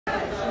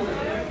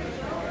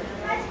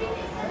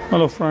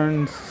Hello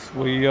friends,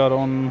 we are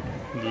on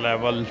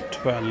level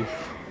 12.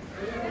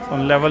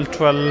 On level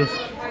 12,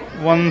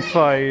 one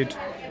side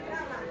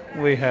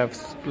we have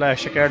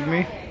Splash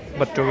Academy,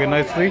 बच्चों की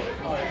nursery.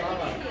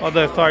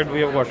 Other side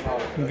we have got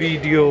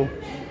video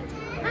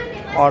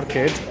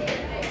arcade,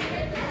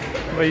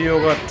 where you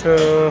got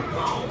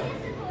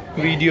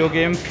video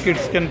games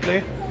kids can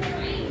play,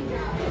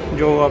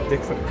 जो आप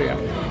देख सकते हैं.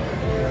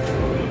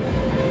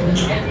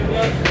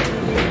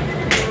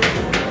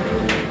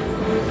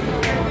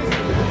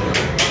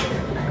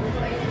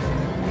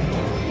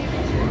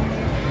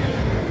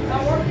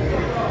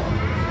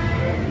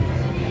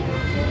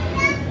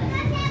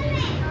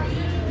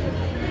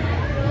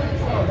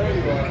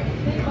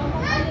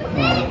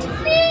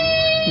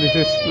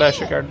 This is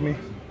Splash Academy.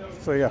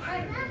 So yeah.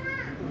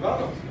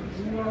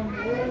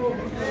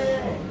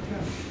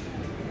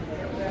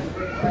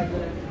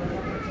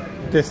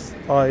 This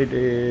side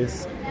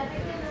is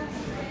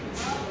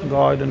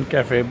Garden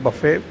Cafe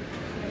Buffet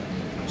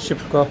ship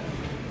का.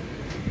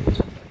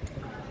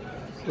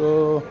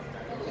 So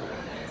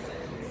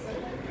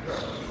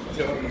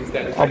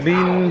I've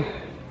been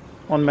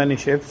on many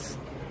ships.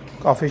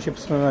 काफ़ी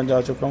ships में मैं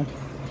जा चुका हूँ.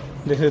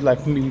 This is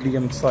like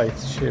medium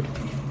sized ship.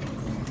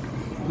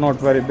 Not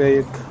very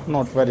big,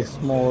 not very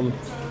small.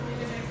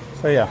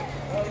 So yeah,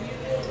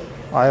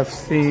 I have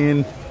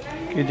seen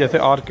कि जैसे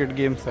arcade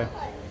games है,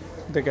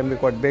 they can be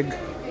quite big.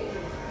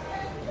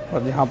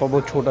 और यहाँ पर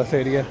बहुत छोटा सा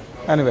area.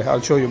 Anyway,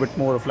 I'll show you a bit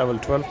more of level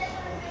 12,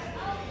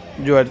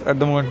 जो at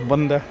the moment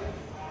बंद है.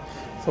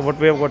 So what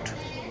we have got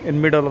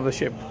in middle of the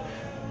ship,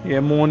 ये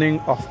morning,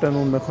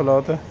 afternoon में खुला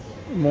होता है.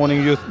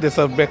 Morning they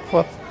serve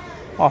breakfast,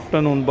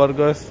 afternoon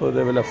burgers, so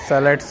they will have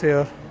salads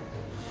here,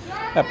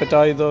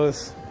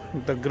 appetizers.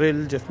 The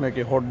grill जिसमें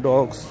कि hot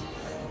dogs,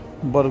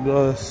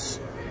 burgers,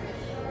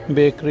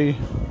 bakery,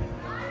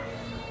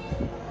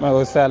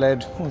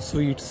 salad,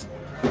 sweets.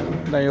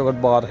 Then you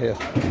got bar here,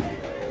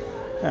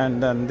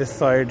 and then this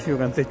side you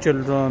can see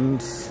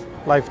children's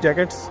life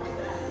jackets.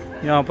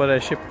 यहाँ पर है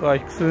ship का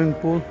एक swimming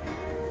pool.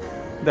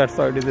 That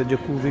side is a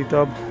jacuzzi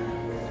tub,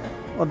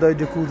 other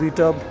jacuzzi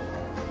tub.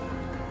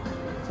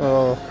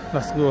 So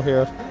let's go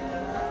here.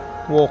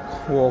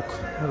 Walk.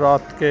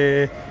 रात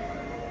के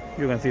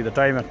you can see the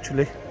time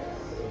actually.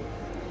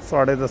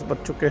 10:30 बज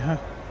चुके हैं.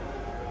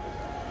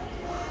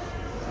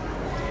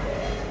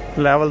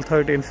 लेवल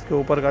 13 के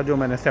ऊपर का जो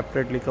मैंने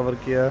सेपरेटली कवर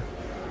किया है,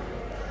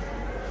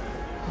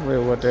 वो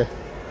got a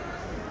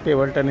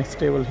table tennis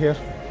table here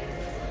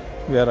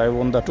where I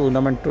won the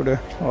tournament today.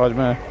 आज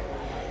मैं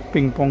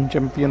पिंग पोंग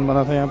चैम्पियन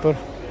बना था यहाँ पर.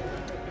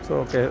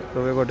 So okay, so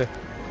we got a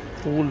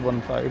pool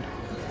one side,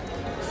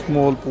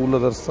 small pool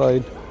other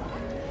side,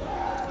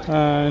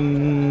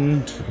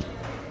 and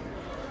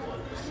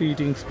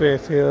seating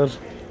space here.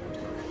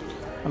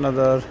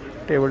 Another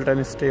table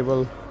tennis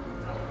table,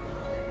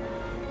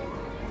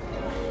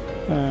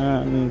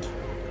 and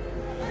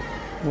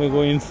we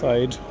go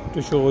inside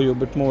to show you a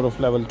bit more of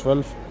level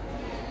 12,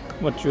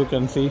 what you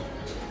can see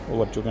or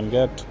what you can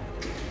get.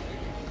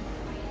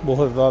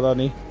 बहुत ज़्यादा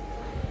नहीं.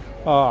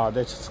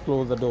 They just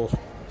close the door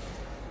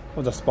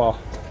of the spa.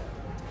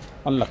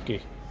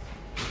 Unlucky.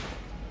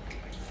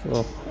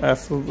 So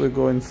as we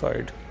go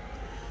inside,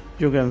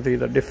 you can see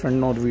the different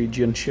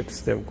Norwegian ships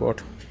they've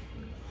got.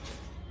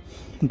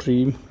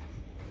 Dream,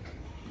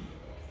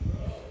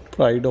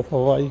 Pride of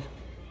Hawaii,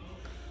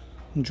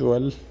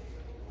 Jewel.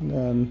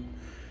 Then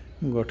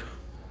you got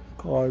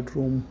card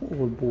room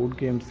or board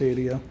games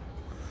area.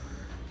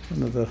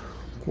 Another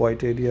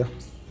quiet area.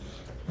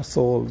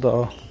 So all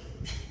the,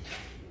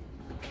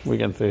 we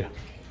can say,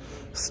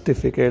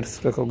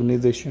 certificates,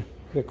 recognitions,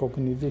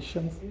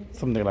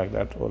 something like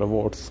that, or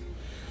awards.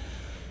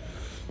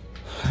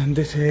 And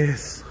this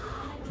is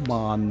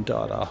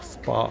Mandara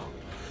Spa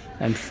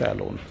and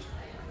Salon.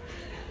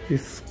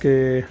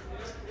 इसके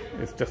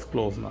it's just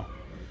close ना.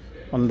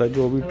 अंदर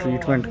जो भी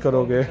treatment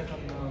करोगे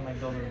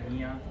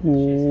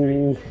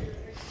वो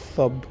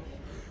सब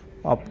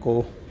आपको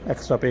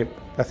extra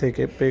पैसे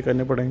के पे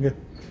करने पड़ेंगे.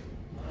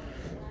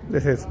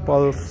 This is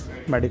pulse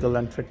medical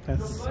and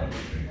fitness,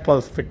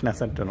 pulse fitness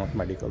centre, not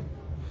medical,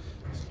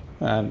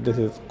 and this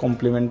is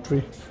complementary,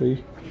 free.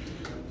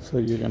 So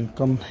you can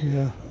come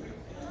here,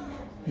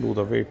 do the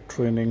weight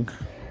training,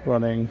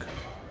 running,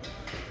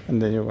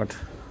 and then you got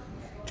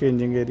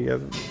changing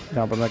areas.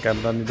 जहाँ पर मैं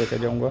camera नहीं लेकर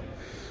जाऊँगा,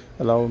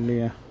 allowed नहीं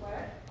है.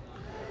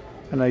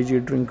 Energy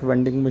drink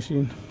vending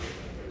machine.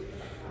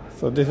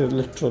 So this is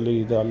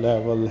literally the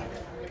level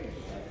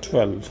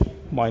 12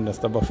 minus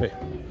the buffet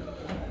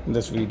in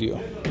this video.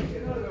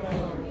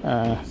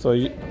 So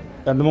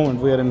at the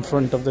moment we are in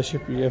front of the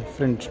ship. ये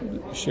front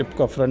ship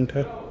का front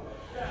है,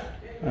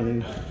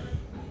 and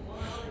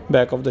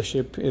back of the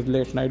ship is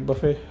late night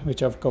buffet,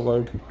 which I've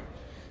covered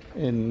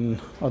in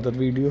other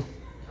video.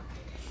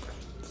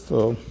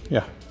 So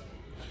yeah,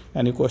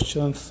 any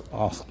questions,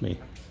 ask me,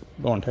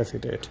 don't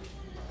hesitate.